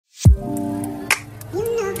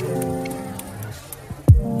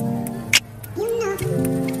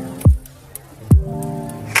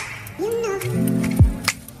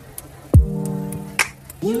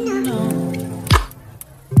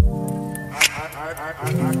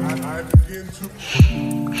begin to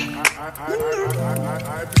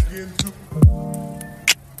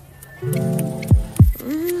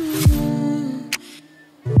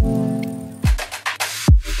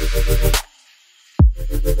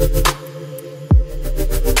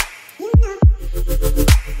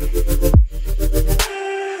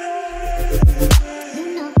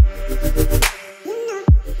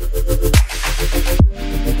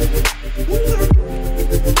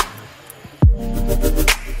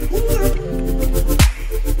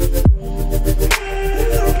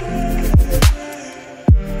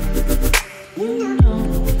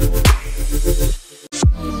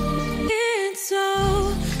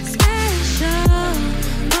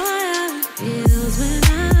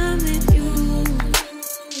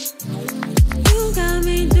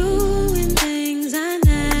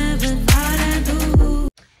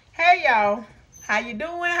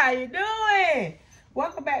how you doing?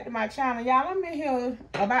 Welcome back to my channel, y'all. I'm in here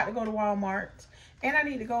about to go to Walmart, and I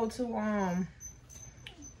need to go to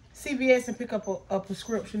CVS and pick up a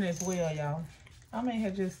prescription as well, y'all. I'm in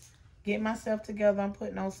here just getting myself together. I'm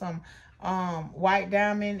putting on some White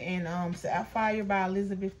Diamond and Sapphire by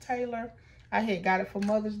Elizabeth Taylor. I had got it for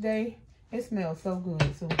Mother's Day. It smells so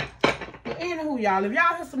good. So, but anywho, y'all, if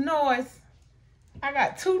y'all hear some noise, I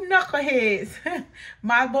got two knuckleheads,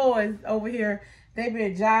 my boys over here. They've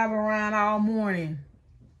been jiving around all morning,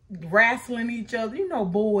 wrestling each other. You know,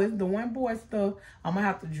 boys, the one boy stuff. I'm going to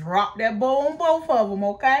have to drop that bow on both of them,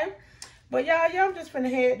 okay? But y'all, I'm just finna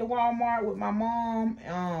head to Walmart with my mom.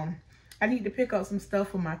 I need to pick up some stuff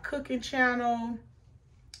for my cooking channel.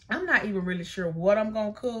 I'm not even really sure what I'm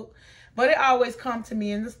going to cook, but it always comes to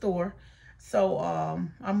me in the store. So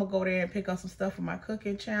I'm going to go there and pick up some stuff for my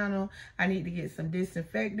cooking channel. I need to get some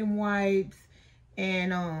disinfectant wipes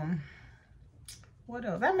and what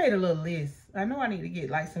else? I made a little list. I know I need to get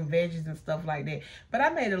like some veggies and stuff like that, but I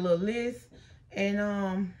made a little list, and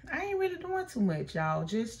I ain't really doing too much, y'all.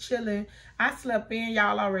 Just chilling. I slept in.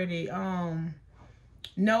 Y'all already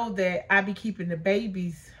know that I be keeping the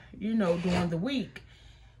babies, you know, during the week.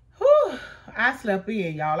 Whew, I slept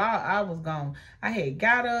in, y'all. I was gone. I had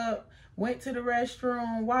got up, went to the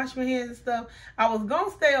restroom, washed my hands and stuff. I was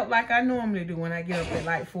gonna stay up like I normally do when I get up at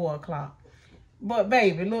like 4 o'clock. But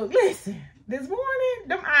baby, look, listen. This morning,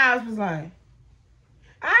 them eyes was like,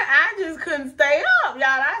 I just couldn't stay up, y'all.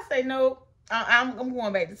 I say, nope, I'm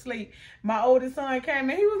going back to sleep. My oldest son came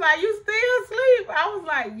in. He was like, you still asleep? I was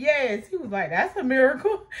like, yes. He was like, that's a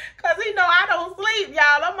miracle. Because he know I don't sleep,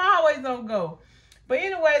 y'all. I'm always on go. But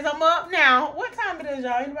anyways, I'm up now. What time it is,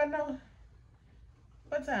 y'all? Anybody know?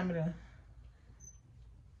 What time it is?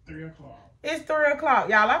 3 o'clock. It's 3 o'clock,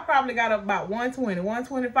 y'all. I probably got up about 1:20,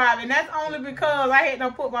 1:25, and that's only because I had to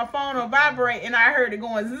put my phone on vibrate, and I heard it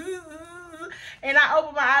going zzz, zzz, and I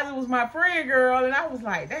opened my eyes. It was my friend girl, and I was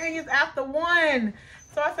like, dang, it's after 1.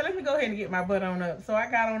 So I said, let me go ahead and get my butt on up. So I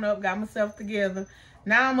got on up, got myself together.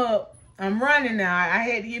 Now I'm up. I'm running now. I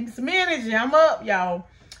had to give me some energy. I'm up, y'all.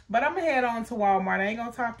 But I'm going to head on to Walmart. I ain't going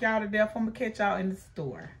to talk y'all to death. I'm going to catch y'all in the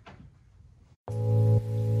store.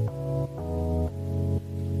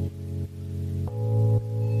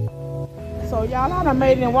 So y'all, I done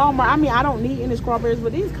made it in Walmart. I mean, I don't need any strawberries,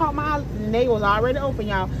 but these caught my eye, and they was already open,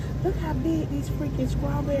 y'all. Look how big these freaking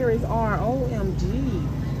strawberries are.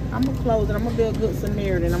 OMG. I'm gonna close it. I'm gonna be a good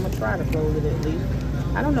Samaritan. I'm gonna try to close it at least.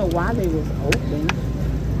 I don't know why they was open,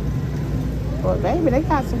 but baby, they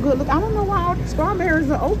got some good look. I don't know why all the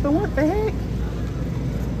strawberries are open. What the heck?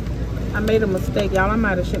 I made a mistake, y'all. I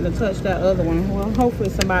might have shouldn't have touched that other one. Well, hopefully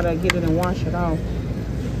somebody will get it and wash it off.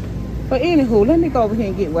 But anywho, let me go over here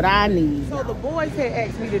and get what I need. So the boys had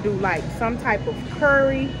asked me to do like some type of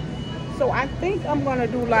curry. So I think I'm gonna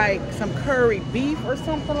do like some curry beef or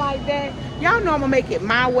something like that. Y'all know I'm gonna make it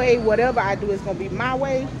my way. Whatever I do is gonna be my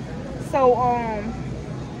way. So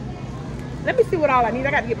let me see what all I need.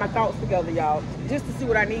 I gotta get my thoughts together, y'all, just to see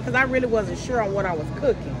what I need, because I really wasn't sure on what I was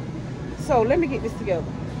cooking. So let me get this together.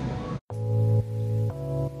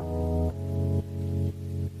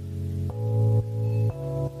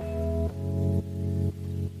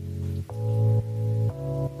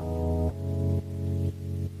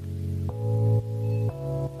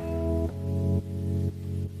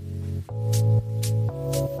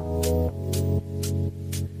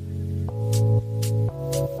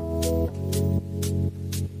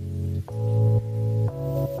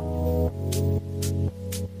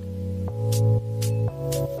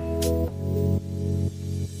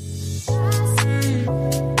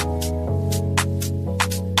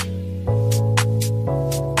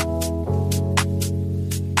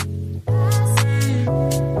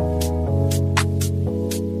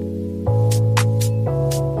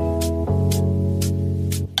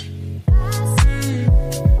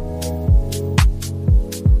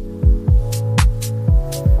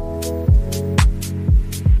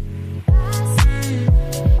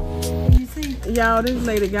 Y'all, this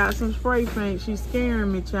lady got some spray paint. She's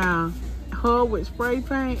scaring me, child. Her with spray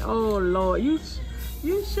paint. Oh Lord, you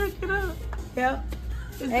shook it up. Yeah.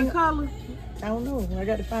 It's the color. I don't know. I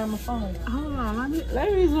got to find my phone. Hold on,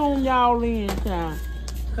 let me zoom y'all in, child.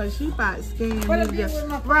 Cause she about to scan me. What I did with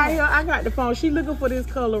my phone? Right here, I got the phone. She looking for this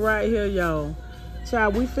color right here, y'all.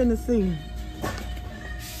 Child, we finna see.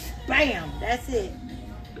 Bam. That's it.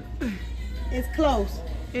 It's close.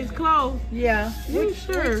 It's close. Yeah. You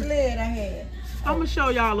sure? Which lid I had? I'm gonna show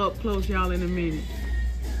y'all up close, y'all, in a minute.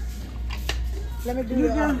 Let me do You the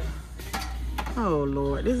got- other. Oh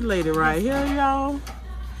Lord, this lady right here, y'all.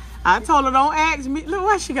 I told her don't ask me. Look,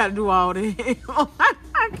 why she gotta do all this?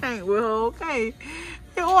 I can't with her, okay?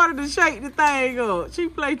 In order to shake the thing up, she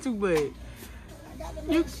play too much. I got to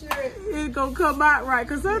make sure It's gonna come out right,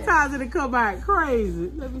 cause sometimes it'll come out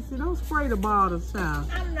crazy. Let me see. Don't spray the bottles, child.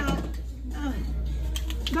 I'm not.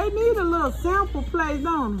 They need a little sample place,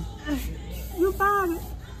 don't they? You find it?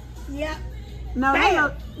 Yeah. No,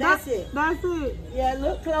 Bam. That's it. That's it. Yeah,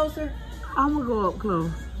 look closer. I'm gonna go up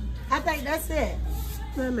close. I think that's it.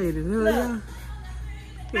 That lady, Look.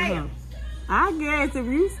 yeah. I guess if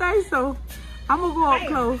you say so, I'm gonna go up Bam.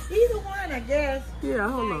 close. Either one, I guess. Yeah,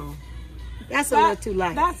 hold on. That's a little too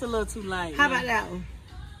light. That's a little too light. How yeah. about that one?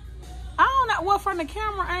 I don't know. Well, from the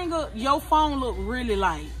camera angle, your phone look really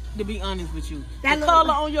light. To be honest with you, That the look color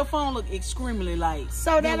like- on your phone look extremely light.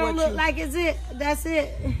 So that than don't what look you- like it's it. That's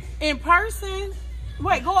it. in person.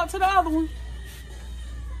 Wait, go up to the other one.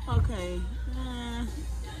 Okay,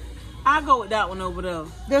 I'll go with that one over there.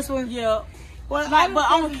 This one. Yeah. Well, Like, but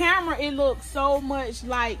on camera, it looks so much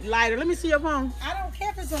like lighter. Let me see your phone. I don't care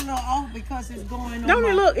if it's a little off because it's going on. Don't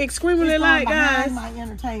it look extremely it's light, going behind guys? my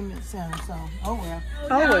entertainment center. So, oh well.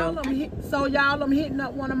 Oh well. So y'all, I'm hitting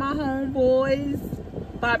up one of my homeboys'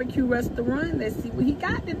 barbecue restaurant. Let's see what he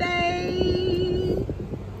got today.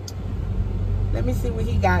 Let me see what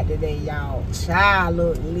he got today, y'all. Child,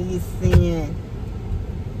 look, listen.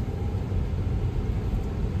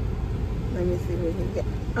 Let me see what he got.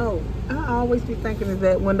 Oh, I always be thinking of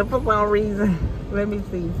that window for some reason. Let me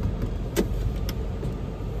see.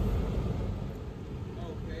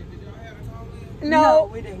 No,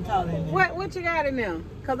 we didn't call it. what you got in there?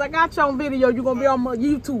 Cause I got you on video. You gonna be on my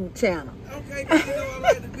YouTube channel. Okay, you know I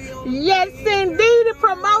like to be on the Yes, indeed, the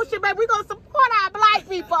promotion, baby. We gonna support our black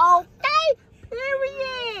people, okay?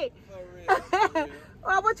 Period. For real.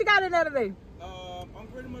 Well, what you got in there today? I'm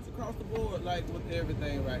pretty much across the board, like with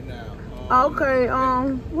everything right now. Okay,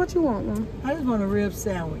 what you want, man? I just want a rib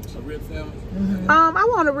sandwich. A rib sandwich, I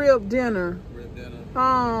want a rib dinner. rib dinner,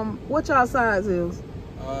 What y'all size is?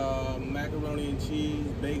 macaroni and cheese,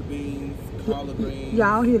 baked beans, collard greens.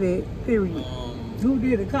 Y'all hit it. Period. Who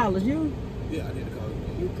did the collard? You? Yeah, I did the collard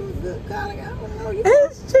greens. You cook good collard? I don't know. You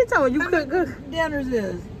She told you cook good. dinners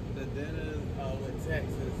is? The dinners with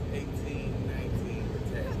Texas, 18, 19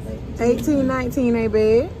 Texas. 18, 19 ain't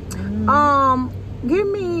bad. Give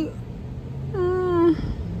me.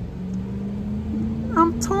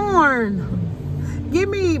 I'm torn. Give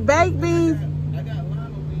me baked beans. I got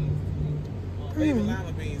lima beans too. Baby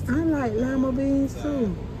lima beans I too. like lima beans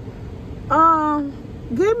too.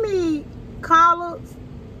 Give me collards.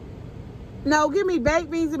 No, give me baked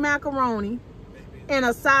beans and macaroni and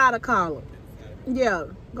a side of collard. Yeah,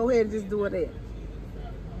 go ahead and just do it there.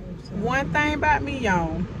 One thing about me,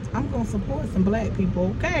 y'all, I'm gonna support some black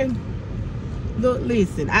people, okay? Look,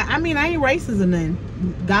 listen, I mean, I ain't racist or nothing.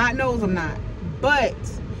 God knows I'm not. But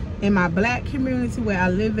in my black community where I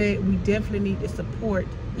live at, we definitely need to support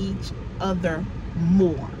each other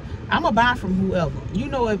more. I'm gonna buy from whoever. You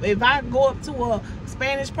know, if I go up to a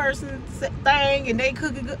Spanish person thing and they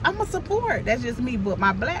cook it good, I'm gonna support. That's just me. But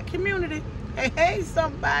my black community, hey,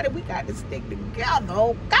 somebody, we got to stick together,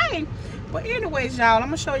 okay? But anyways, y'all, I'm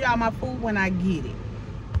gonna show y'all my food when I get it.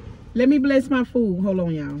 Let me bless my food. Hold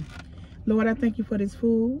on, y'all. Lord, I thank you for this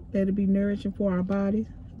food. Let it be nourishing for our bodies.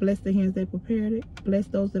 Bless the hands that prepared it. Bless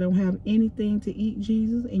those that don't have anything to eat,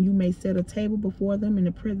 Jesus, and you may set a table before them in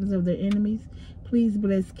the presence of their enemies. Please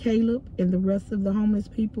bless Caleb and the rest of the homeless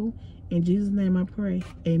people. In Jesus' name I pray.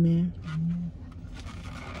 Amen.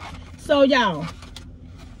 So, y'all,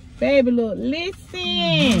 baby, look,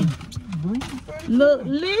 listen. Look,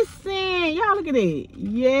 listen. Y'all look at that.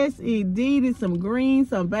 Yes, indeed. It's some greens,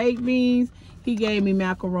 some baked beans. He gave me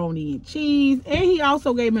macaroni and cheese. And he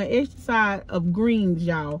also gave me an extra side of greens,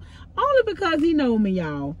 y'all. Only because he know me,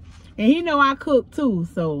 y'all. And he know I cook too,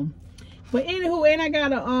 so. But anywho, and I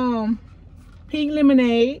got a pink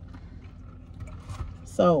lemonade.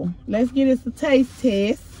 So, let's get us a taste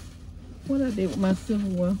test. What I did with my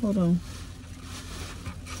silverware. Hold on.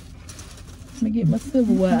 Let me get my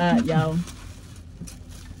silverware out, y'all.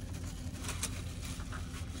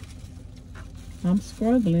 I'm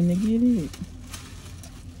struggling to get it.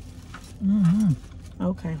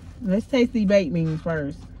 Okay, let's taste these baked beans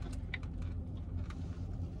first.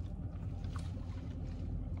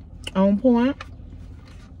 On point.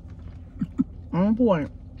 On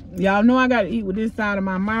point. Y'all know I gotta eat with this side of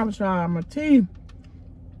my mouth, y'all. My teeth.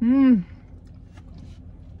 Hold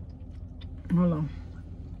on.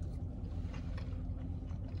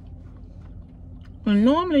 And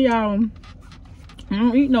normally, y'all, I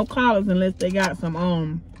don't eat no collards unless they got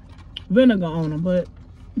some vinegar on them. But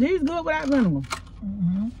these good without vinegar.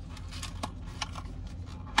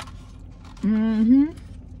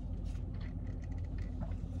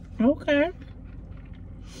 Okay.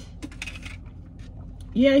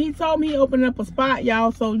 Yeah, he told me he opened up a spot,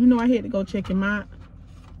 y'all. So, you know, I had to go check him out.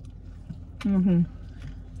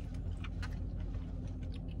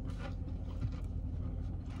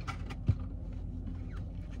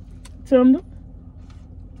 Tender.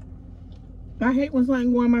 I hate when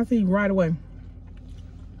something go in my teeth right away.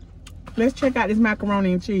 Let's check out this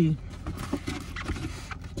macaroni and cheese.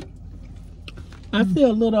 I see a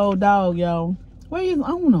little old dog, y'all. Where is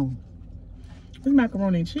Ono? This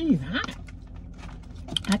macaroni and cheese hot.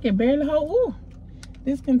 I can barely hold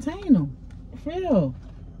this container. Feel.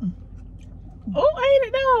 Oh, ain't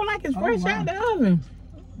it though? Like it's fresh out the oven.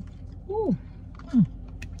 Ooh.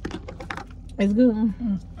 It's good.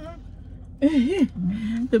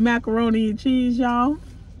 The macaroni and cheese, y'all.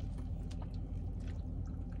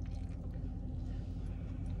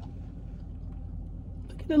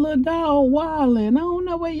 Look at the little dog wilding. I don't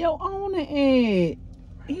know where your owner at.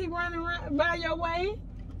 He running right by your way.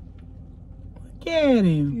 Look at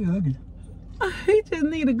him. Yeah, okay. He just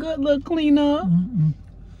need a good little clean up.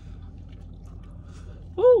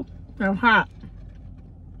 Ooh, I'm hot.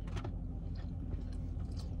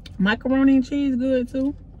 Macaroni and cheese good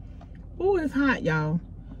too. Ooh, it's hot, y'all.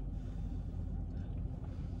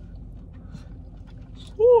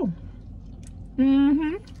 Ooh.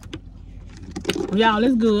 Y'all,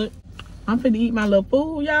 it's good. I'm finna eat my little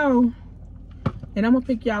food, y'all. And I'm gonna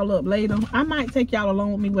pick y'all up later. I might take y'all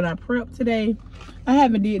along with me when I prep today. I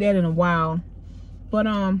haven't did that in a while. But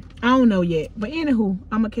I don't know yet. But anywho,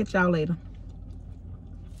 I'm gonna catch y'all later.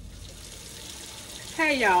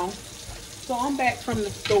 Hey y'all. So I'm back from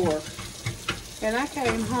the store. And I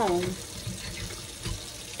came home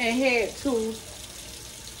and had to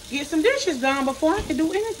get some dishes done before I could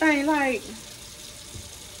do anything. Like,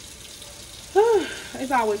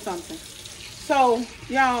 it's always something. So,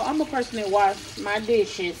 y'all, I'm a person that wash my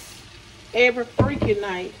dishes every freaking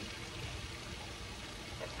night.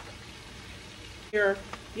 Here,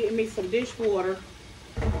 getting me some dishwater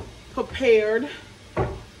prepared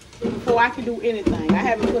before I can do anything. I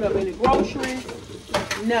haven't put up any groceries,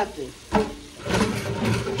 nothing.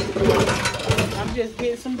 I'm just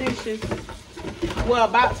getting some dishes. Well,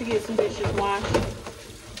 about to get some dishes washed.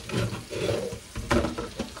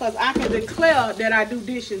 Because I can declare that I do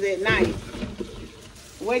dishes at night.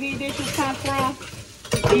 Where these dishes come from,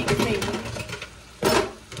 beats me.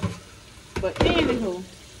 But anywho,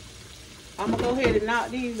 I'm going to go ahead and knock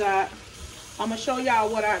these out. I'm going to show y'all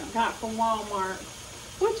what I got from Walmart.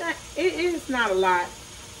 Which, it is not a lot.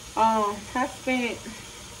 I spent,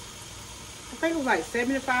 I think it was like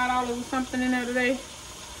 $75 or something in there today.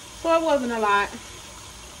 So it wasn't a lot.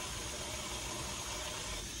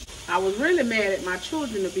 I was really mad at my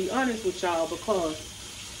children, to be honest with y'all, because,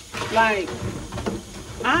 like,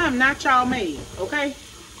 I'm not y'all maid, okay?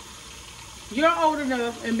 You're old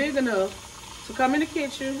enough and big enough to come in the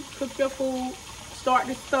kitchen, cook your food, start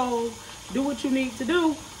the stove, do what you need to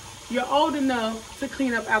do. You're old enough to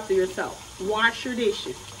clean up after yourself. Wash your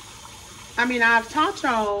dishes. I mean, I've taught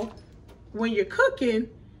y'all when you're cooking,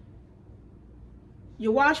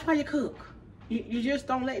 you wash while you cook. You just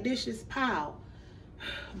don't let dishes pile.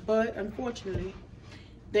 But unfortunately,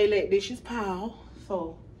 they let dishes pile.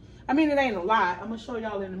 So, I mean, it ain't a lot. I'm going to show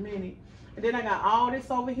y'all in a minute. And then I got all this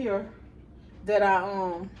over here that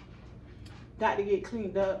I got to get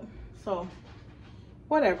cleaned up. So,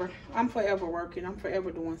 whatever. I'm forever working. I'm forever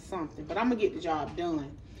doing something. But I'm going to get the job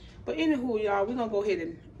done. But anywho, y'all, we're going to go ahead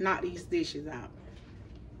and knock these dishes out.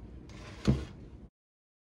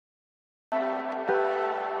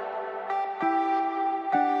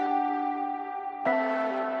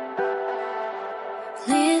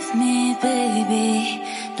 Leave me, baby,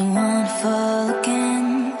 don't wanna fall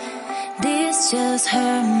again. This just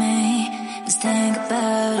hurt me. Just think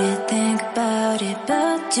about it,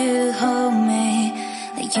 but you hold me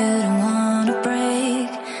like you don't wanna break.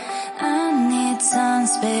 I need some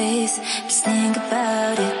space. Just think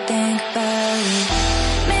about it.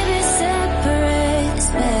 Maybe separate is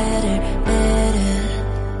better.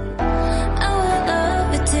 I will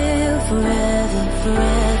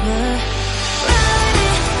forever. Ride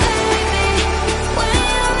it, baby, when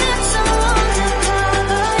you need someone to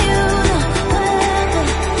cover you the weather.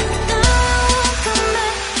 Now I won't come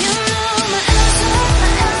back, you know my answer,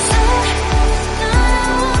 my answer. Now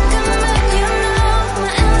I won't come back, you know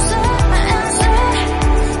my answer, my answer.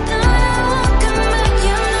 Now I won't come back,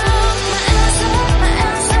 you know my answer, my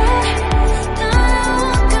answer. Now I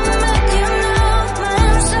won't come back, you know my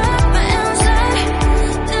answer, my answer.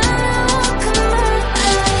 Now I won't come back.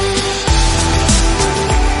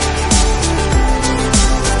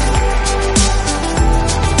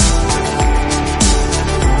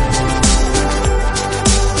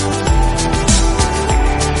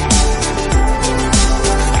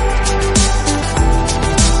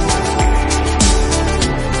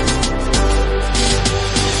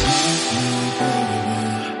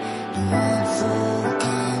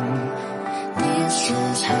 This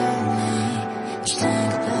just hurt me. Just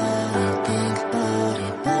think about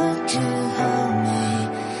it, but you hold me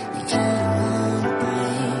like you don't wanna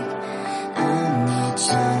break. I need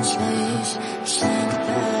some space. Just think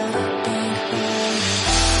about it.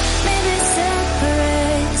 Maybe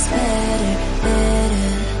separate's better,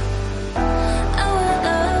 better. I will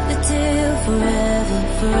love you till forever,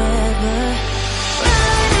 forever.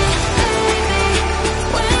 Ride it, baby,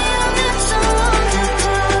 when you need someone to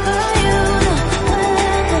cover you the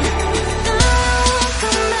weather. Now I won't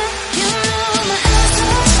come back, you know my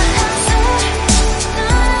answer, my answer. Now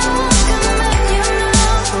I won't come back, you know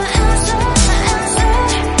my answer, my answer.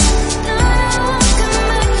 Now I won't come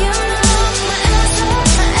back, you know my answer,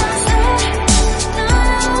 my answer. Now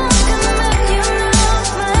I won't come back, you know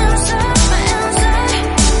my answer, my answer.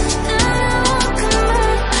 Now I won't come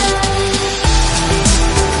back.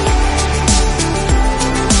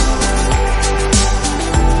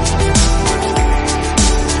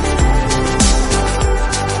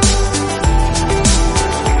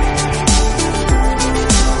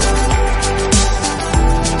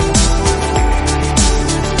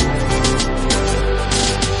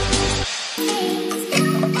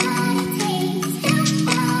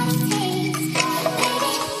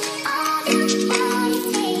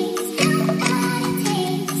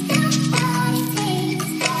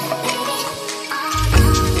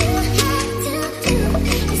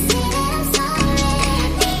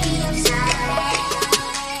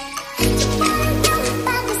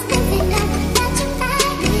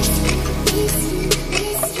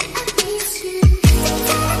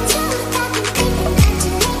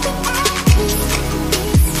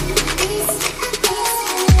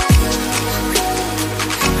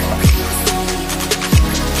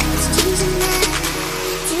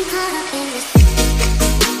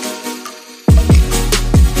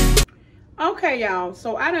 Okay, y'all,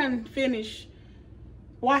 so I done finished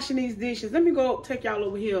washing these dishes. Let me go take y'all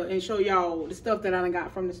over here and show y'all the stuff that I done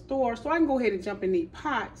got from the store, so I can go ahead and jump in these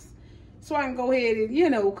pots, so I can go ahead and, you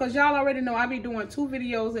know, because y'all already know I be doing 2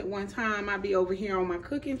 videos at one time. I be over here on my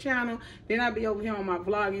cooking channel, then I be over here on my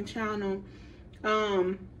vlogging channel.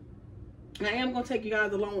 I am gonna take you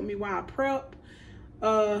guys along with me while I prep.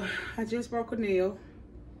 I just broke a nail,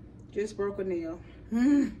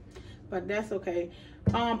 but that's okay.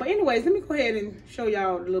 But anyways, let me go ahead and show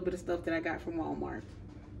y'all a little bit of stuff that I got from Walmart.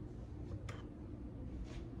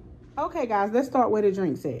 Okay, guys, let's start with a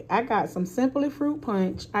drink set. I got some Simply Fruit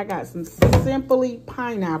Punch. I got some Simply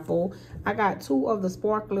Pineapple. I got 2 of the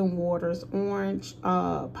sparkling waters, orange,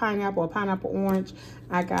 pineapple, or pineapple orange.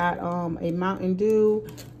 I got a Mountain Dew,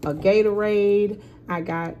 a Gatorade. I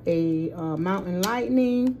got a Mountain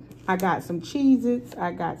Lightning. I got some Cheez-Its.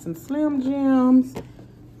 I got some Slim Jims.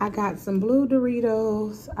 I got some blue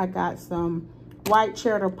Doritos. I got some white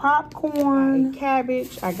cheddar popcorn,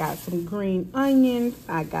 cabbage. I got some green onions.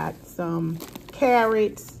 I got some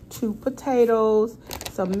carrots, 2 potatoes,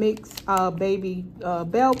 some mixed baby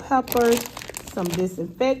bell peppers, some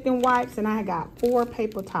disinfectant wipes, and I got 4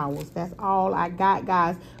 paper towels. That's all I got,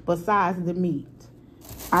 guys, besides the meat.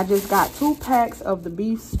 I just got 2 packs of the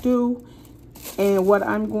beef stew, and what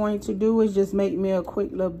I'm going to do is just make me a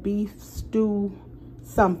quick little beef stew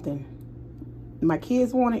something. My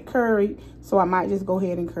kids wanted curry, so I might just go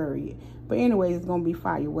ahead and curry it. But anyway, it's gonna be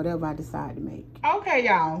fire, whatever I decide to make. Okay,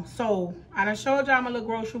 y'all, so I done showed y'all my little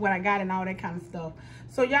grocery, what I got and all that kind of stuff.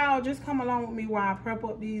 So y'all just come along with me while I prep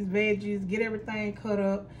up these veggies, get everything cut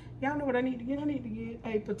up. Y'all know what I need to get? I need to get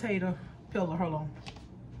a potato peeler. Hold on.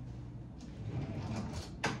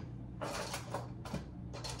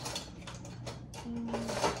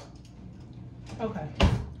 Okay,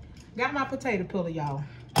 got my potato peeler, y'all.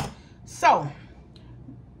 So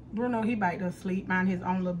Bruno, he back to sleep, mind his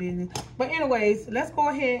own little business. But anyways, let's go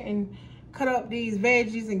ahead and cut up these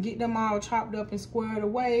veggies and get them all chopped up and squared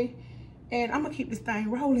away. And I'm gonna keep this thing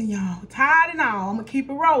rolling, y'all. Tired and all, I'm gonna keep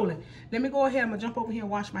it rolling. Let me go ahead, I'm gonna jump over here and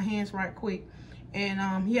wash my hands right quick.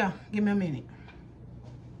 And yeah, give me a minute.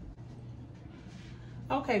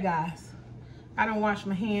 Okay, guys, I done washed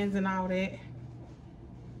my hands and all that.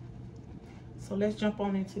 So let's jump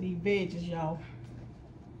on into these veggies, y'all.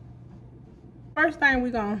 First thing we're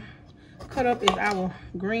gonna cut up is our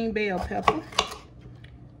green bell pepper.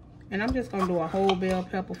 And I'm just gonna do a whole bell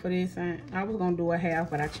pepper for this. I was gonna do a half,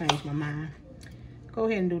 but I changed my mind. Go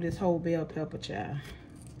ahead and do this whole bell pepper, child.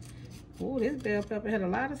 Oh, this bell pepper had a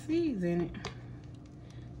lot of seeds in it.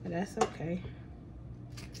 But that's okay.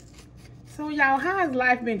 So y'all, how has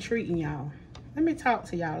life been treating y'all? Let me talk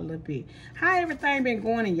to y'all a little bit. How everything been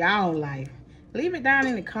going in y'all life? Leave it down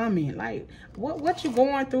in the comment. Like, what you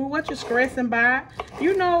going through? What you stressing about?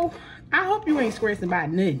 You know, I hope you ain't stressing about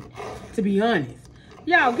nothing, to be honest.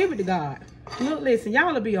 Y'all, give it to God. Look, listen,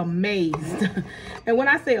 y'all will be amazed. And when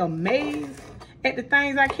I say amazed at the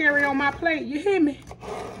things I carry on my plate, you hear me?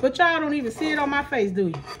 But y'all don't even see it on my face, do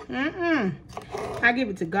you? I give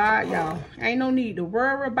it to God, y'all. Ain't no need to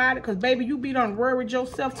worry about it, because, baby, you be done worried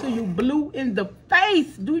yourself till you blue in the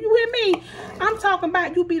face. Do you hear me? I'm talking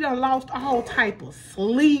about you be done lost all type of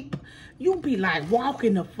sleep. You be like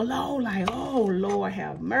walking the floor like, oh, Lord,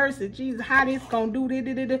 have mercy. Jesus, how this gonna do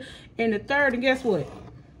this? And the third, and guess what?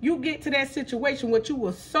 You get to that situation what you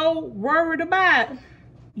were so worried about.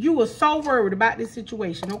 You were so worried about this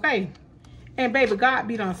situation, okay? And baby, God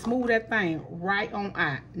be done smooth that thing right on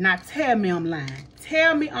out. Now tell me I'm lying.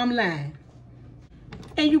 Tell me I'm lying.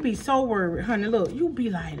 And you be so worried, honey. Look, you be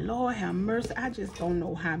like, Lord have mercy. I just don't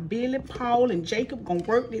know how Billy, Paul, and Jacob gonna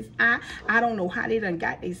work this out. I don't know how they done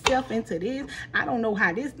got themselves into this. I don't know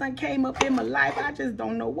how this thing came up in my life. I just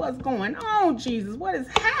don't know what's going on, Jesus. What is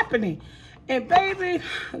happening? And baby,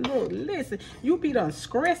 look, listen, you be done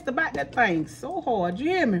stressed about that thing so hard. You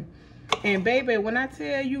hear me? And baby, when I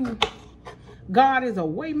tell you God is a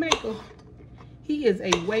way maker, he is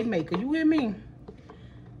a way maker. You hear me?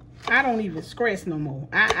 I don't even stress no more.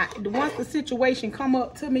 Once the situation come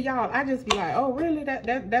up to me, y'all, I just be like, oh, really?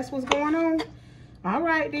 That's what's going on? All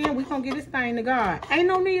right, then. We gonna get this thing to God. Ain't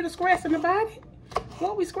no need of stressing about it.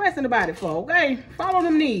 What we stressing about it for, okay? Follow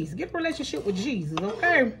them knees. Get a relationship with Jesus,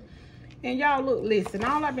 okay? And y'all, look, listen.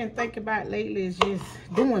 All I've been thinking about lately is just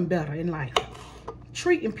doing better in life.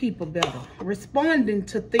 Treating people better. Responding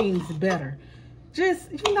to things better.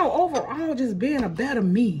 Just, you know, overall, just being a better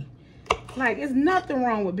me. Like, it's nothing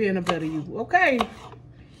wrong with being a better you, okay?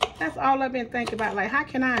 That's all I've been thinking about. Like, how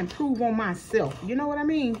can I improve on myself? You know what I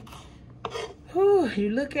mean? Whew,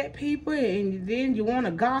 you look at people and then you want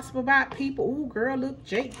to gossip about people. Ooh, girl, look,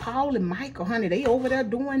 Jake, Paul, and Michael, honey, they over there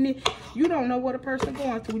doing it. You don't know what a person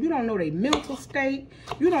going through. You don't know their mental state.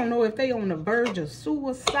 You don't know if they on the verge of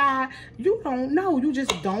suicide. You don't know. You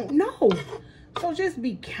just don't know. So just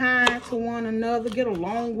be kind to one another. Get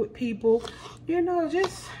along with people. You know,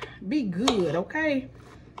 just be good, okay?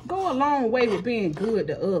 Go a long way with being good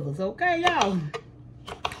to others, okay, y'all?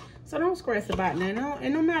 So don't stress about nothing.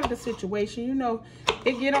 And no matter the situation, you know,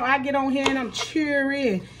 I get on here and I'm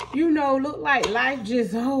cheering. You know, look like life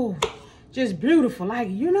just, just beautiful. Like,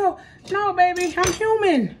 you know, no, baby, I'm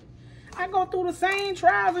human. I go through the same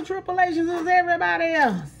trials and tribulations as everybody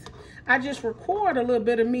else. I just record a little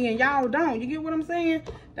bit of me and y'all don't. You get what I'm saying?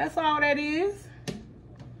 That's all that is.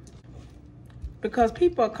 Because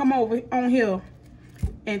people come over on here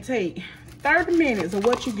and take 30 minutes of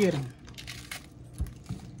what you get them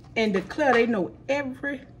and declare they know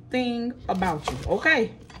everything about you,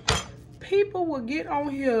 okay? People will get on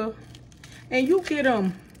here and you get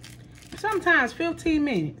them sometimes 15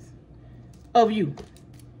 minutes of you.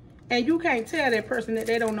 And you can't tell that person that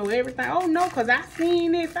they don't know everything. Oh, no, because I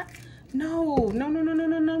seen this. No.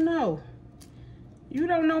 You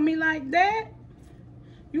don't know me like that.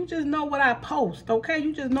 You just know what I post, okay?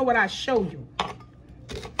 You just know what I show you.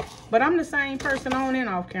 But I'm the same person on and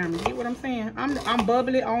off camera. You get what I'm saying? I'm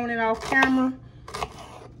bubbly on and off camera.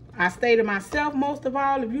 I stay to myself most of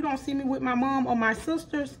all. If you don't see me with my mom or my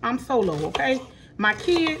sisters, I'm solo, okay? My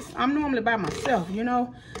kids, I'm normally by myself, you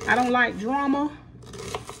know? I don't like drama.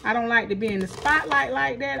 I don't like to be in the spotlight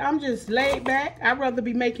like that. I'm just laid back. I'd rather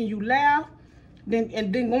be making you laugh than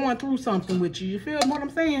going through something with you. You feel what I'm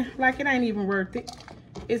saying? Like, it ain't even worth it.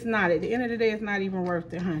 It's not. At the end of the day, it's not even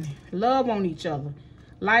worth it, honey. Love on each other.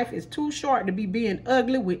 Life is too short to be being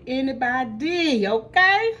ugly with anybody,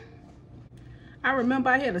 okay? I remember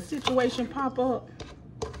I had a situation pop up,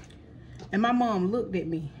 and my mom looked at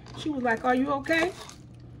me. She was like, "Are you okay?"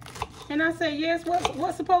 And I said, "Yes."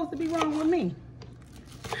 What's supposed to be wrong with me?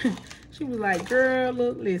 She was like, girl,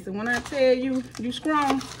 look, listen, when I tell you, you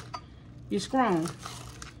strong, you strong.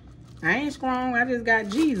 I ain't strong, I just got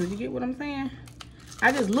Jesus. You get what I'm saying?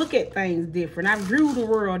 I just look at things different. I view the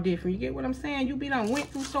world different. You get what I'm saying? You be done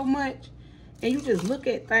went through so much, and you just look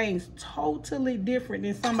at things totally different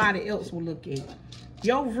than somebody else will look at it.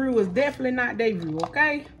 Your view is definitely not their view,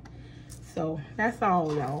 okay? So, that's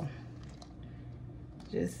all, y'all.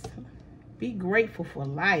 Just be grateful for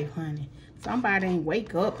life, honey. Somebody ain't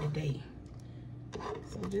wake up today.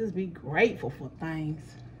 So, just be grateful for things.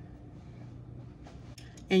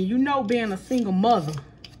 And you know, being a single mother,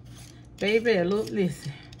 baby, look,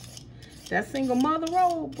 listen. That single mother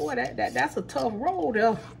role, boy, that's a tough role,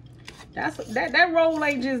 though. That role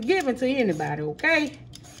ain't just given to anybody, okay?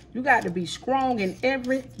 You got to be strong in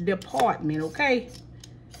every department, okay?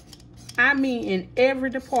 I mean, in every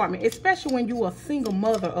department, especially when you're a single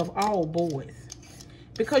mother of all boys.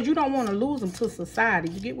 Because you don't want to lose them to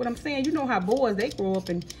society. You get what I'm saying? You know how boys, they grow up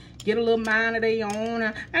and get a little mind of their own.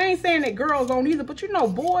 I ain't saying that girls don't either, but you know,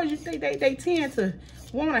 boys, they tend to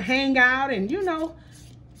want to hang out and, you know,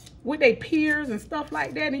 with their peers and stuff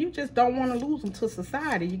like that. And you just don't want to lose them to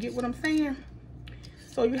society. You get what I'm saying?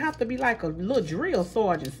 So you have to be like a little drill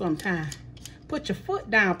sergeant sometimes. Put your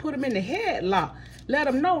foot down. Put them in the headlock. Let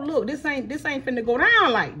them know, look, this ain't finna go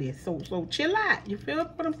down like this. So chill out. You feel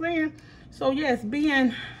what I'm saying? So yes,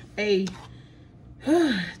 being a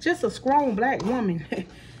just a strong black woman.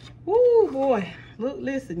 Woo, boy. Look,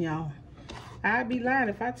 listen, y'all. I'd be lying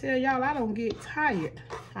if I tell y'all I don't get tired.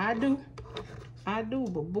 I do. I do.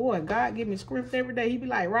 But boy, God give me scripts every day. He be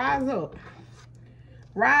like, rise up.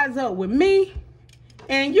 Rise up with me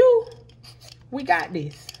and you. We got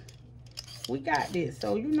this. We got this.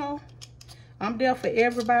 So, you know, I'm there for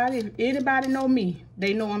everybody. If anybody know me,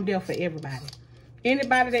 they know I'm there for everybody.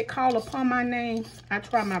 Anybody that call upon my name, I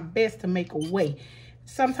try my best to make a way.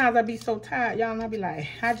 Sometimes I be so tired, y'all, and I be like,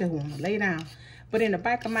 I just want to lay down. But in the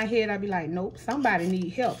back of my head, I be like, nope, somebody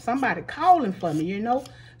need help. Somebody calling for me, you know?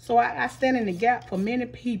 So I stand in the gap for many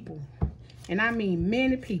people. And I mean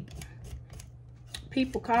many people.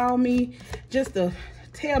 People call me just to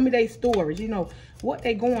tell me their stories, you know, what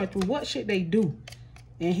they going through, what should they do.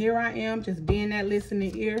 And here I am, just being that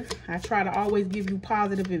listening ear. I try to always give you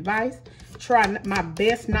positive advice. Try my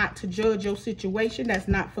best not to judge your situation. That's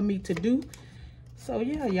not for me to do. So,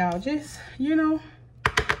 yeah, y'all, just, you know,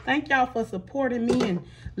 thank y'all for supporting me and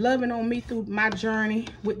loving on me through my journey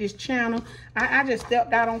with this channel. I just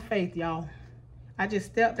stepped out on faith, y'all. I just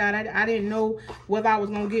stepped out. I didn't know whether I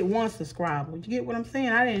was going to get 1 subscriber. You get what I'm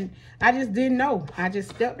saying? I just didn't know. I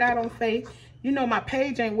just stepped out on faith. You know, my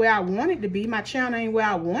page ain't where I want it to be. My channel ain't where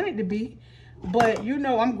I want it to be. But, you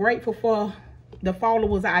know, I'm grateful for the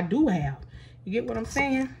followers I do have. You get what I'm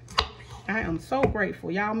saying? I am so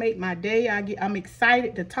grateful. Y'all make my day. I'm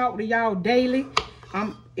excited to talk to y'all daily.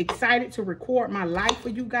 I'm excited to record my life for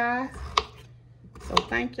you guys. So,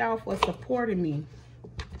 thank y'all for supporting me.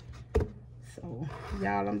 So,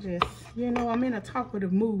 y'all, I'm just, you know, I'm in a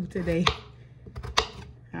talkative mood today.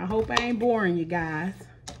 I hope I ain't boring you guys.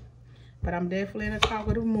 But I'm definitely in a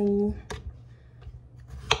talkative mood.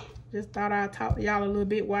 Just thought I'd talk to y'all a little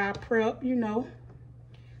bit while I prep, you know.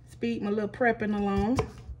 Speed my little prepping along.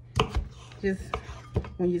 Just,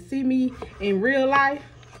 when you see me in real life,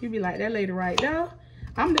 you be like, that lady right there.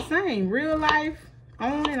 I'm the same. Real life,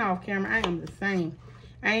 on and off camera, I am the same.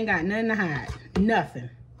 I ain't got nothing to hide.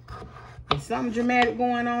 Nothing. If something dramatic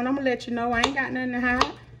going on, I'm going to let you know I ain't got nothing to hide.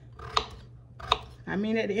 I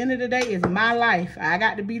mean, at the end of the day, it's my life. I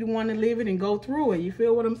got to be the one to live it and go through it. You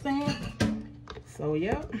feel what I'm saying? So,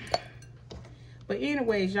 yep. But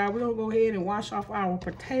anyways, y'all, we're going to go ahead and wash off our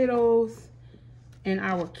potatoes and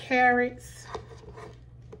our carrots.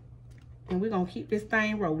 And we're going to keep this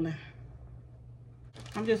thing rolling.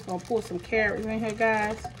 I'm just going to put some carrots in here,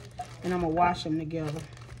 guys. And I'm going to wash them together.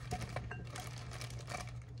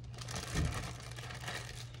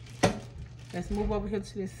 Let's move over here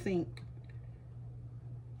to this sink.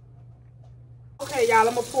 Okay, y'all,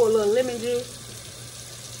 I'm going to pour a little lemon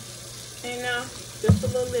juice in now. Just a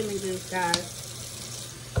little lemon juice, guys.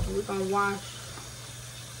 And we're going to wash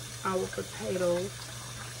our potatoes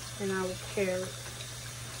and our carrots.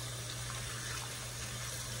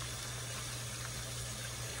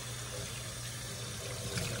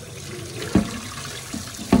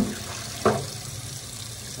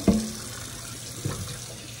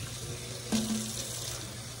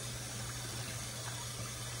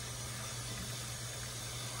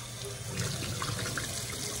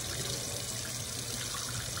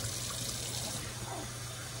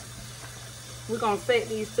 We're going to set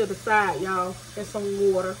these to the side, y'all, in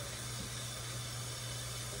some water.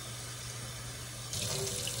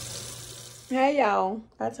 Hey y'all,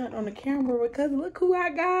 I turned on the camera because look who I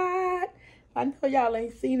got. I know y'all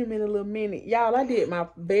ain't seen him in a little minute. Y'all, I did my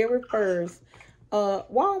very first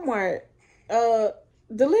Walmart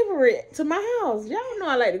delivery to my house. Y'all know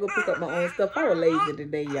I like to go pick up my own stuff. I was lazy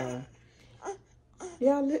today, y'all.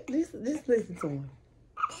 Y'all, just listen to him.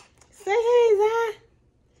 Say hey, Zai.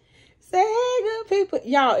 Say hey, good people.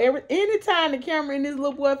 Y'all, anytime the camera in this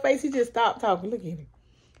little boy's face, he just stopped talking. Look at him.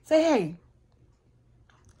 Say hey.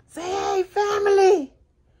 Say hey, family.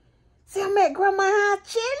 See, I'm at grandma's house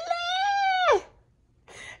chilling.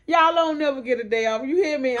 Y'all don't never get a day off. You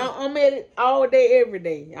hear me? I'm at it all day, every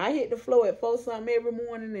day. I hit the floor at 4 something every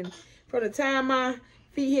morning, and from the time my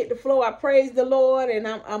feet hit the floor, I praise the Lord, and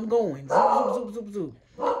I'm going. Zoop, zoop, zoop, zoop,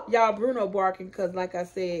 zoop. Y'all, Bruno barking because, like I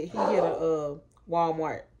said, he hit a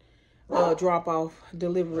Walmart drop off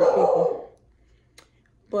delivery people.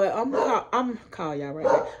 But I'm call y'all right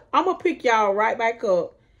back. I'm gonna pick y'all right back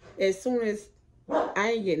up as soon as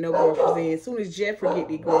I ain't getting no groceries in. As soon as Jeffrey get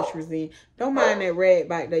these groceries in. Don't mind that rag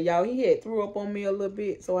back there, y'all. He had threw up on me a little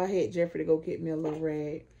bit, so I had Jeffrey to go get me a little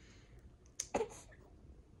rag.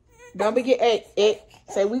 Don't be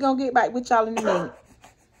say we gonna get back with y'all in a minute.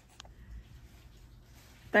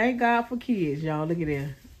 Thank God for kids, y'all. Look at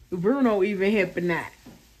that. Bruno even helping that.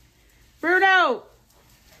 Bruno!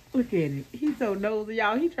 Look at him. He's so nosy,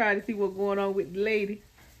 y'all. He trying to see what's going on with the lady.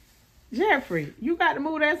 Jeffrey, you got to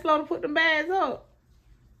move that slow to put them bags up.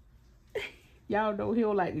 Y'all know he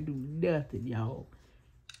don't like to do nothing, y'all.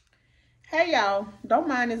 Hey, y'all. Don't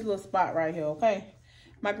mind this little spot right here, okay?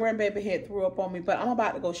 My grandbaby had threw up on me, but I'm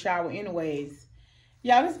about to go shower anyways.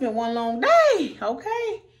 Y'all, this been one long day,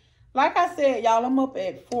 okay? Like I said, y'all, I'm up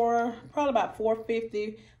at probably about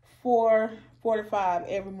 4:50, 4:45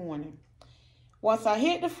 every morning. Once I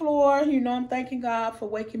hit the floor, you know I'm thanking God for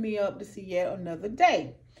waking me up to see yet another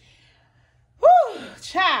day. Whew,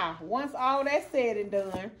 child, once all that's said and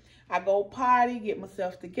done, I go potty, get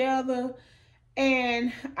myself together,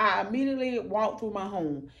 and I immediately walk through my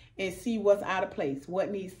home and see what's out of place,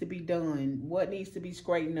 what needs to be done, what needs to be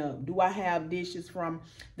straightened up. Do I have dishes from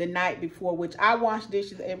the night before, which I wash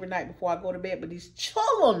dishes every night before I go to bed, but these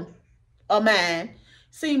children of mine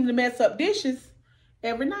seem to mess up dishes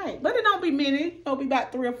every night. But it don't be many. It'll be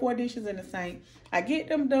about 3 or 4 dishes in the sink. I get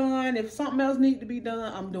them done. If something else needs to be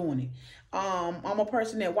done, I'm doing it. I'm a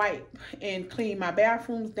person that wipe and clean my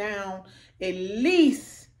bathrooms down at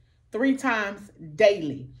least 3 times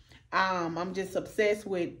daily. I'm just obsessed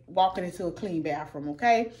with walking into a clean bathroom,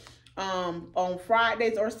 okay? On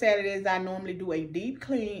Fridays or Saturdays, I normally do a deep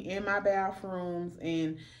clean in my bathrooms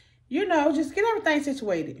and, you know, just get everything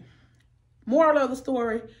situated. Moral of the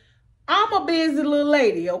story, I'm a busy little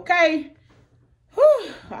lady, okay? Whew,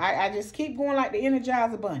 I just keep going like the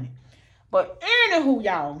Energizer Bunny. But anywho,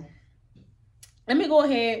 y'all, let me go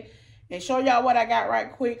ahead and show y'all what I got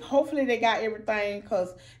right quick. Hopefully they got everything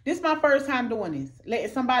because this is my first time doing this. Letting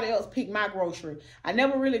somebody else pick my grocery. I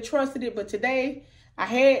never really trusted it, but today I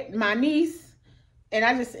had my niece and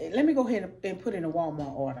I just said, let me go ahead and put in a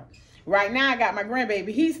Walmart order. Right now I got my grandbaby.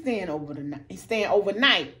 He's staying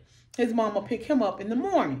overnight. His mom will pick him up in the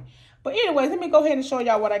morning. But anyways, let me go ahead and show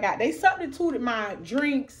y'all what I got. They substituted my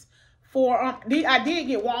drinks for, I did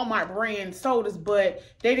get Walmart brand sodas, but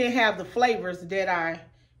they didn't have the flavors that I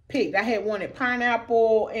picked. I had one at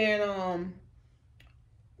pineapple and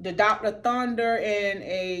the Dr. Thunder and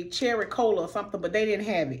a cherry cola or something, but they didn't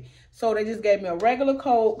have it. So they just gave me a regular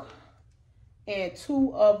Coke and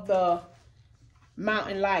 2 of the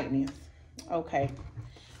Mountain Lightnings. Okay.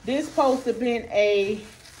 This supposed to have been a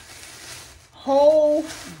whole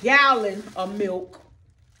gallon of milk.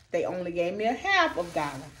 They only gave me a half a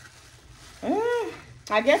gallon.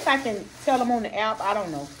 I guess I can tell them on the app. I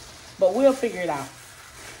don't know. But we'll figure it out.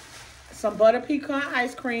 Some butter pecan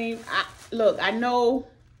ice cream. Look, I know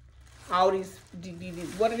all these,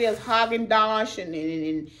 what it is,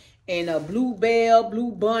 Haagen-Dazs and a Bluebell,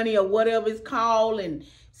 Blue Bunny, or whatever it's called, and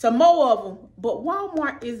some more of them. But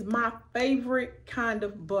Walmart is my favorite kind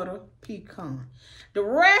of butter pecan. The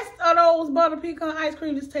rest of those butter pecan ice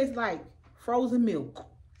cream just tastes like frozen milk.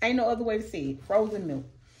 Ain't no other way to say it. Frozen milk.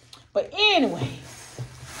 But anyways,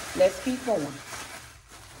 let's keep going.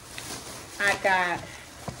 I got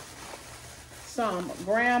some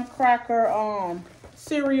graham cracker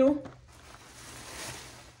cereal.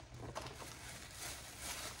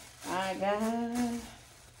 I got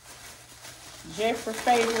Jeffrey's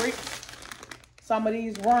favorite, some of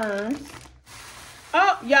these worms.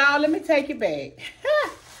 Oh, y'all, let me take it back.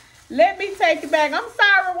 Let me take it back. I'm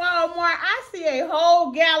sorry, Walmart. I see a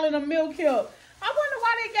whole gallon of milk here. I wonder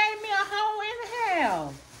why they gave me a whole and a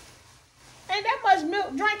half. Ain't that much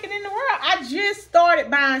milk drinking in the world. I just started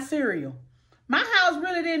buying cereal. My house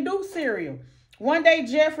really didn't do cereal. One day,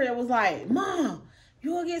 Jeffrey was like, Mom,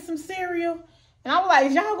 you gonna get some cereal? And I was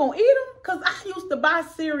like, y'all gonna eat them? Because I used to buy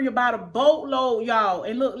cereal by the boatload, y'all.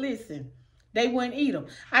 And look, listen, they wouldn't eat them.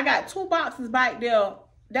 I got 2 boxes back there.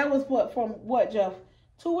 That was what, from what, Jeff?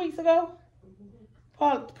 2 weeks ago?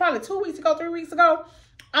 Probably 2 weeks ago, 3 weeks ago.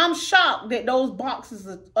 I'm shocked that those boxes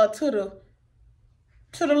are to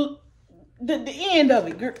the end of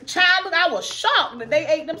it. Child, look, I was shocked that they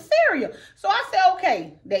ate them cereal. So I said,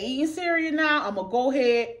 okay, they eating cereal now. I'm going to go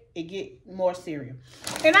ahead and get more cereal.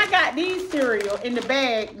 And I got these cereal in the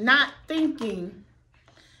bag, not thinking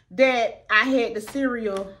that I had the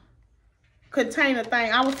cereal container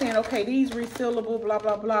thing. I was saying, okay, these resealable, blah,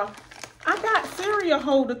 blah, blah. I got cereal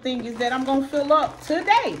holder thingies that I'm going to fill up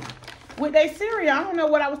today with that cereal. I don't know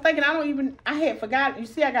what I was thinking. I had forgot. You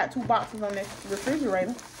see, I got 2 boxes on this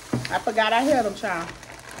refrigerator. I forgot I had them, child.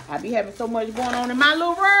 I be having so much going on in my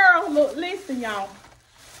little world. Look, listen, y'all.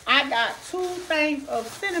 I got 2 things of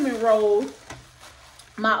cinnamon rolls.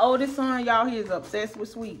 My oldest son, y'all, he is obsessed with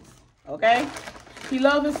sweets, okay? He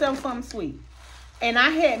loves himself something sweet. And I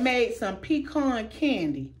had made some pecan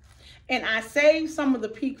candy. And I saved some of the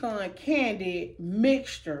pecan candy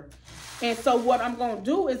mixture. And so what I'm going to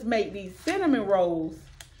do is make these cinnamon rolls.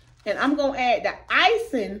 And I'm going to add the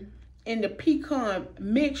icing in the pecan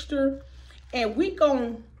mixture. And we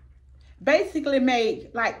going to basically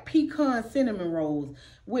make like pecan cinnamon rolls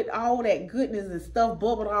with all that goodness and stuff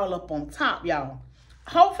bubbled all up on top, y'all.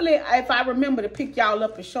 Hopefully, if I remember to pick y'all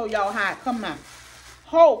up and show y'all how it come out.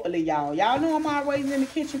 Hopefully, y'all. Y'all know I'm always in the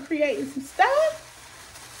kitchen creating some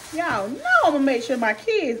stuff. Y'all know I'm going to make sure my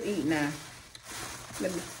kids eat now.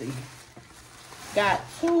 Let me see. Got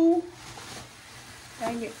 2.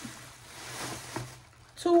 Dang it.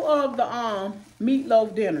 2 of the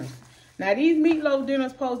meatloaf dinners. Now, these meatloaf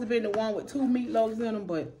dinners supposed to be the one with 2 meatloaves in them,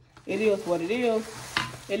 but it is what it is.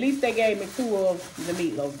 At least they gave me 2 of the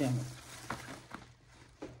meatloaf dinners.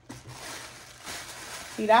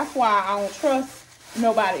 See, that's why I don't trust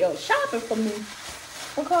nobody else shopping for me.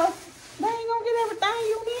 Because they ain't gonna get everything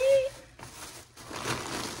you need.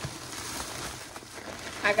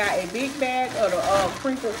 I got a big bag of the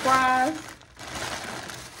crinkle fries.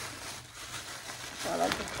 I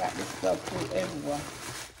just got this stuff through everywhere.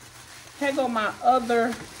 Here go my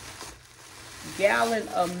other gallon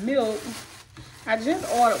of milk. I just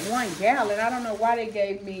ordered 1 gallon. I don't know why they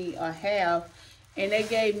gave me a half. And they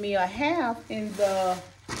gave me a half in the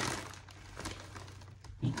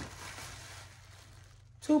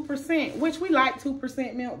 2%, which we like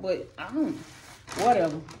 2% milk, but I don't,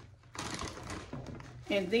 whatever.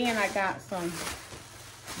 And then I got some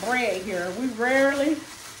bread here. We rarely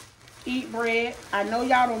eat bread. I know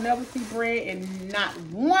y'all don't never see bread, and not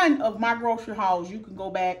one of my grocery hauls you can go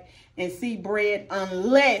back and see bread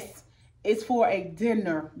unless it's for a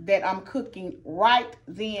dinner that I'm cooking right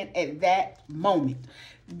then at that moment.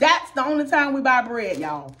 That's the only time we buy bread,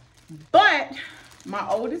 y'all. But my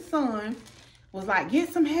oldest son was like, get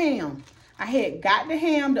some ham. I had got the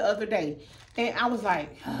ham the other day, and I was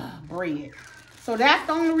like, bread. So that's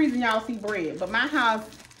the only reason y'all see bread. But my house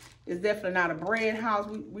is definitely not a bread house.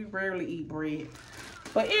 We rarely eat bread.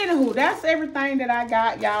 But anywho, that's everything that I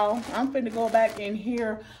got, y'all. I'm finna go back in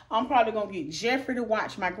here. I'm probably gonna get Jeffrey to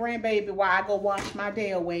watch my grandbaby while I go wash my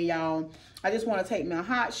day away, y'all. I just want to take me a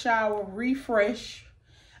hot shower, refresh.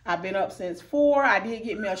 I've been up since 4. I did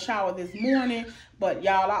get me a shower this morning, but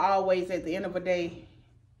y'all, I always at the end of the day,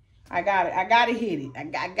 I gotta hit it. I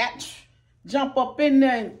got to jump up in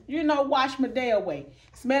there and, you know, wash my day away.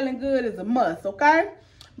 Smelling good is a must, okay?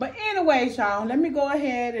 But anyways, y'all, let me go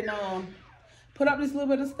ahead and put up this little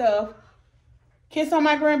bit of stuff, kiss on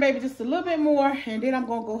my grandbaby just a little bit more, and then I'm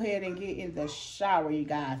gonna go ahead and get in the shower, you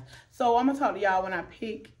guys. So I'm gonna talk to y'all when I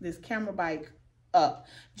pick this camera bike up.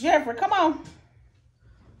 Jeffrey, come on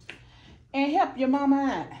and help your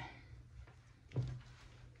mama out.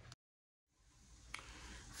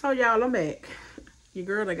 So y'all, I'm back. Your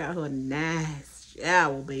girl that got her nice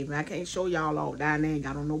shower, baby. I can't show y'all all down there. Ain't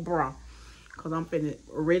got on no bra, cause I'm finna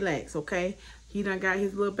relax, okay? He done got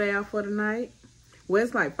his little bath for the night. Well,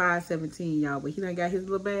 it's like 5:17, y'all, but he done got his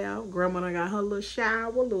little bath. Grandma done got her little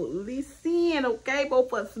shower, little listen, okay?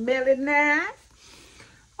 Both of us smelling nice.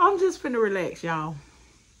 I'm just finna relax, y'all.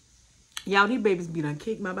 Y'all, these babies be done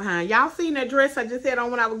kicked my behind. Y'all seen that dress I just had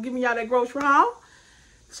on when I was giving y'all that grocery haul?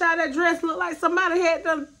 Child, that dress looked like somebody had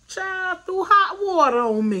done child threw hot water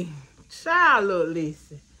on me. Child, look,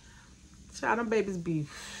 listen. Child, them babies be,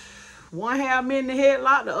 one have me in the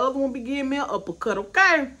headlock, the other one be giving me an uppercut,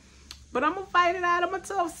 okay? But I'm gonna fight it out. I'm a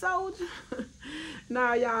tough soldier.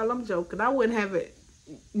 Nah, y'all, I'm joking. I wouldn't have it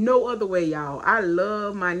no other way, y'all. I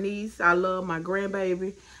love my niece. I love my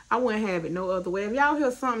grandbaby. I wouldn't have it no other way. If y'all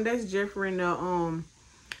hear something, that's Jeffrey and the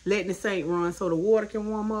letting the sink run so the water can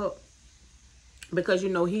warm up, because you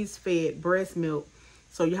know he's fed breast milk,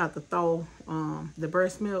 so you have to thaw the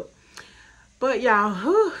breast milk. But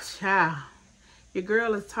y'all, child, your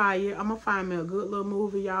girl is tired. I'm gonna find me a good little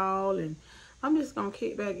movie, y'all, and I'm just gonna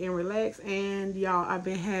kick back and relax. And y'all, I've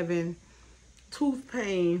been having tooth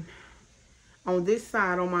pain on this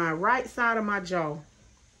side, on my right side of my jaw.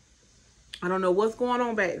 I don't know what's going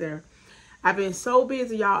on back there. I've been so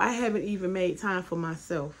busy, y'all. I haven't even made time for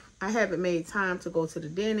myself. I haven't made time to go to the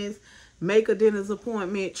dentist, make a dentist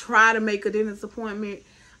appointment, try to make a dentist appointment.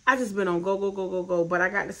 I just been on go. But I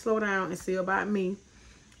got to slow down and see about me,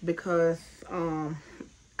 because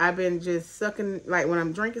I've been just sucking, like when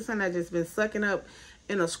I'm drinking something, I've just been sucking up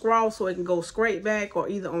in a scrawl so it can go straight back, or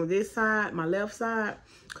either on this side, my left side,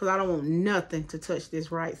 because I don't want nothing to touch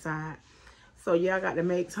this right side. So yeah, I got to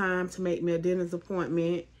make time to make me a dentist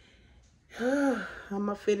appointment. I'm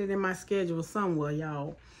gonna fit it in my schedule somewhere,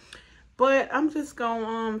 y'all. But I'm just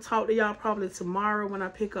gonna talk to y'all probably tomorrow when I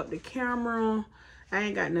pick up the camera. I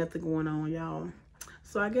ain't got nothing going on, y'all.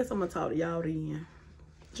 So I guess I'm gonna talk to y'all then.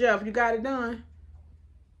 Jeff, you got it done?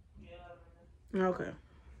 Yeah. Okay.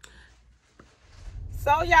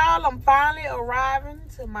 So y'all, I'm finally arriving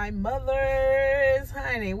to my mother's,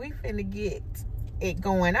 honey. We finna get it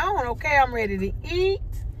going on, okay? I'm ready to eat.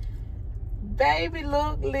 Baby,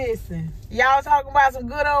 look, listen. Y'all talking about some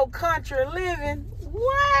good old country living.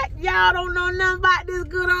 What? Y'all don't know nothing about this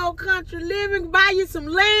good old country living. Buy you some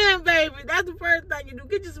land, baby. That's the first thing you do.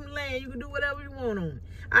 Get you some land. You can do whatever you want on it.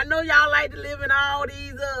 I know y'all like to live in all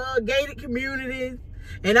these gated communities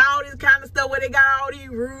and all this kind of stuff where they got all these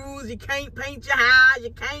rules. You can't paint your house.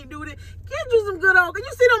 You can't do this. Get you some good old...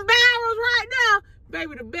 You see them barrels right now?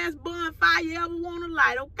 Baby, the best bonfire you ever want to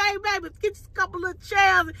light, okay, baby? Get you a couple of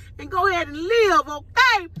chairs and go ahead and live,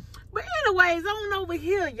 okay? But anyways, on over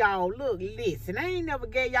here, y'all. Look, listen, I ain't never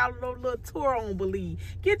gave y'all a little tour on Believe.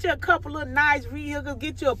 Get you a couple of nice vehicles,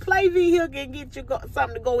 get you a play vehicle, and get you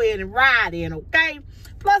something to go ahead and ride in, okay?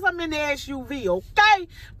 Plus, I'm in the SUV, okay?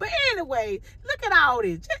 But anyway, look at all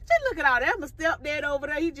this. Just look at all that. I'm a stepdad over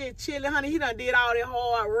there. He just chilling, honey. He done did all that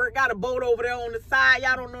hard work. Got a boat over there on the side.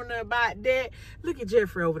 Y'all don't know nothing about that. Look at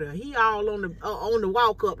Jeffrey over there. He all on the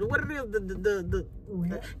walk up. What it is, the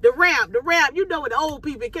ramp. You know what the old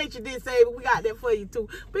people, in case you didn't say it, we got that for you too.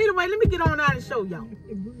 But anyway, let me get on out and show y'all.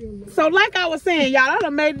 So like I was saying, y'all, I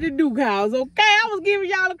done made it to Duke House, okay? I was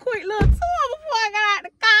giving y'all a quick little tour before I got out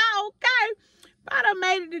the car, okay? I done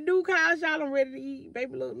made it to Duke House. Y'all, I'm ready to eat.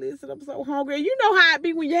 Baby, look, listen, I'm so hungry. You know how it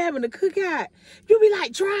be when you're having a cookout. You be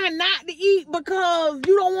like trying not to eat because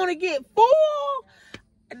you don't want to get full.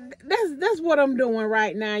 That's what I'm doing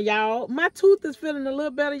right now, y'all. My tooth is feeling a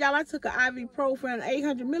little better, y'all. I took an ibuprofen,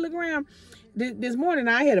 800 milligram. This morning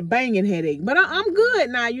I had a banging headache, but I'm good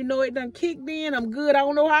now. You know, it done kicked in. I'm good. I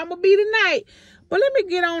don't know how I'm gonna be tonight, but let me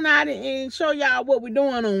get on out and show y'all what we're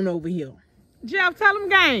doing on over here. Jeff, tell them,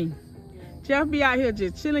 gang. Jeff be out here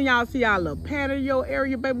just chilling. Y'all see our little patio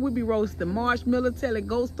area, baby. We be roasting marshmallows, telling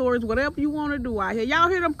ghost stories, whatever you want to do out here. Y'all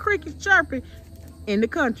hear them crickets chirping? In the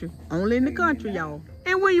country. Only in the country, y'all.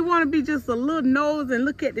 And when you want to be just a little nose and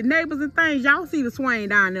look at the neighbors and things, y'all see the swing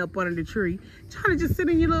down there up under the tree. Trying to just sit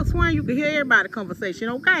in your little swing, you can hear everybody's conversation,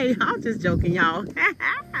 okay? I'm just joking, y'all.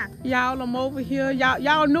 Y'all, I'm over here.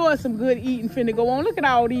 Y'all know it's some good eating finna go on. Look at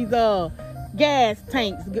all these gas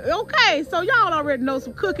tanks. Okay, so y'all already know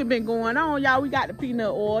some cooking been going on, y'all. We got the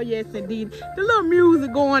peanut oil, yes indeed. The little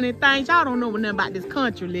music going and things. Y'all don't know nothing about this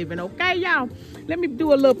country living, okay, y'all? Let me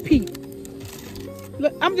do a little peep.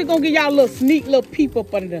 Look, I'm just gonna give y'all a little sneak little peep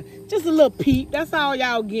up under there. Just a little peep. That's all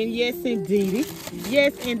y'all getting. Yes indeedy.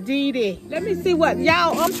 Yes indeedy. Let me see what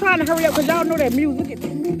y'all. I'm trying to hurry up because y'all know that music.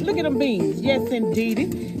 Look at them beans. Yes indeedy.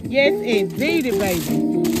 Yes indeedy,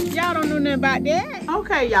 baby. Y'all don't know nothing about that.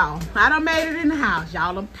 Okay, y'all. I done made it in the house,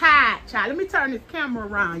 y'all. I'm tired, child. Let me turn this camera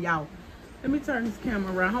around, y'all. Let me turn this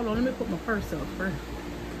camera around. Hold on. Let me put my purse up first.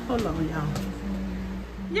 Hold on, y'all.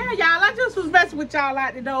 Yeah, y'all, I just was messing with y'all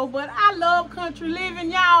out the door, but I love country living,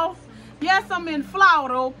 y'all. Yes, I'm in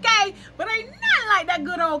Florida, okay? But ain't nothing like that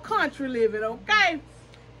good old country living, okay?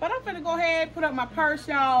 But I'm finna go ahead, put up my purse,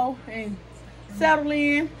 y'all, and settle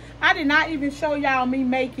in. I did not even show y'all me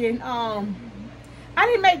making, I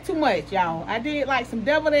didn't make too much, y'all. I did like some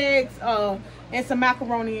deviled eggs and some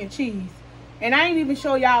macaroni and cheese. And I ain't even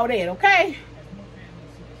show y'all that, okay?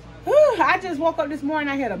 I just woke up this morning.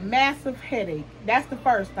 I had a massive headache. That's the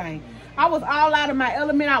first thing. I was all out of my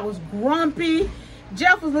element. I was grumpy.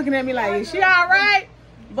 Jeff was looking at me like, is she all right?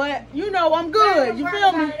 But, you know, I'm good. You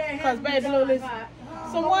feel me? Because, baby, look, listen.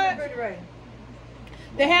 Some what?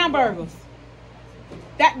 The hamburgers.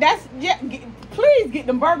 That's yeah. Please get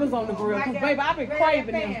them burgers on the grill, cause baby, I've been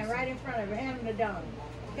craving them. Right in front of her, hand the donut.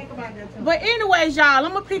 Think about that too. But anyways, y'all,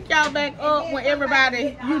 I'm gonna pick y'all back up when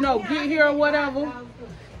everybody, you know, get here or whatever.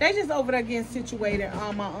 They just over there getting situated,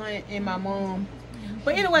 my aunt and my mom.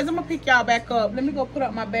 But anyways, I'm gonna pick y'all back up. Let me go put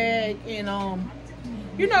up my bag and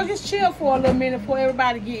you know, just chill for a little minute before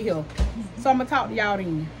everybody get here. So I'm gonna talk to y'all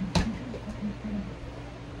then.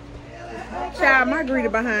 Child, my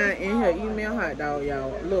greeter behind in here eating me a hot dog,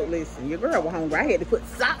 y'all. Look, listen, your girl was hungry. I had to put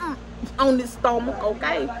something on this stomach,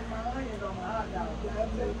 okay?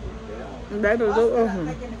 That is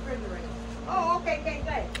Oh, okay,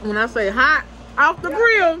 thank. when I say hot off the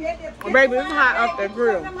grill, baby, it's hot off the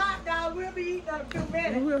grill. Some hot dogs, we'll be eating in a few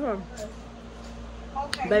minutes.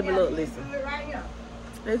 Okay, Baby, yeah, look, you listen. do it right here.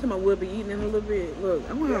 They talking about we'll be eating in a little bit. Look,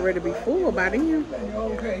 I'm already be full by then.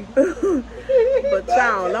 Okay. But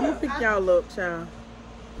y'all, I'm gonna pick y'all up, child.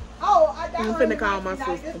 Oh, I'm finna call my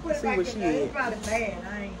sister, see what she is. It's probably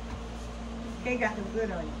bad. They got them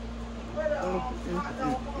good on you.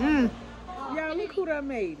 Y'all, look who done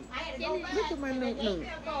made it. Look at my new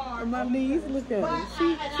and my niece, look at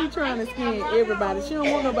her. She trying to skin everybody. She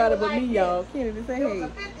don't want nobody but me, y'all. Kennedy, say hey.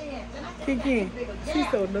 Kiki, she's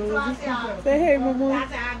so nosy. Say hey, mama.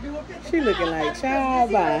 She looking like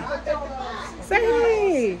child bye. Say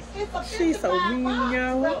hey. She's so mean,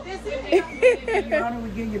 y'all. Honor, we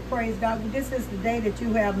give you praise, God. This is the day that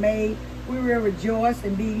you have made. We will rejoice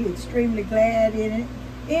and be extremely glad in it.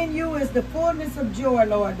 In you is the fullness of joy,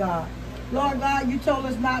 Lord God. Lord God, you told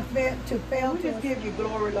us not to fail to give you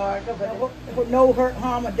glory, Lord. But no hurt,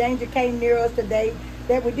 harm, or danger came near us today.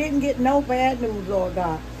 That we didn't get no bad news, Lord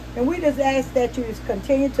God. And we just ask that you just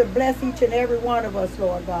continue to bless each and every one of us,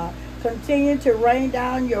 Lord God. Continue to rain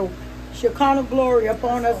down your Shekinah glory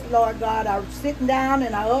upon us, Lord God. Our sitting down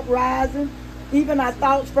and our uprising, even our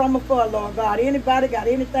thoughts from afar, Lord God. Anybody got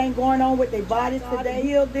anything going on with their bodies today,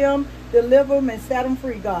 heal them, deliver them, and set them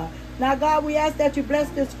free, God. Now, God, we ask that you bless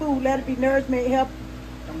this food. Let it be nourishment, help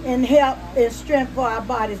and strength for our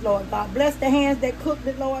bodies, Lord God. Bless the hands that cooked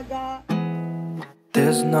it, Lord God.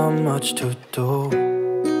 There's not much to do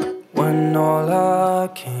when all I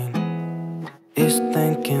can is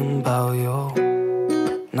thinking about you.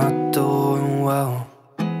 Not doing well,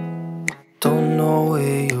 don't know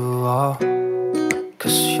where you are,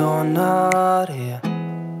 'cause you're not here.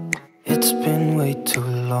 It's been way too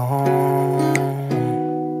long.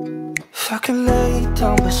 If I could lay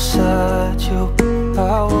down beside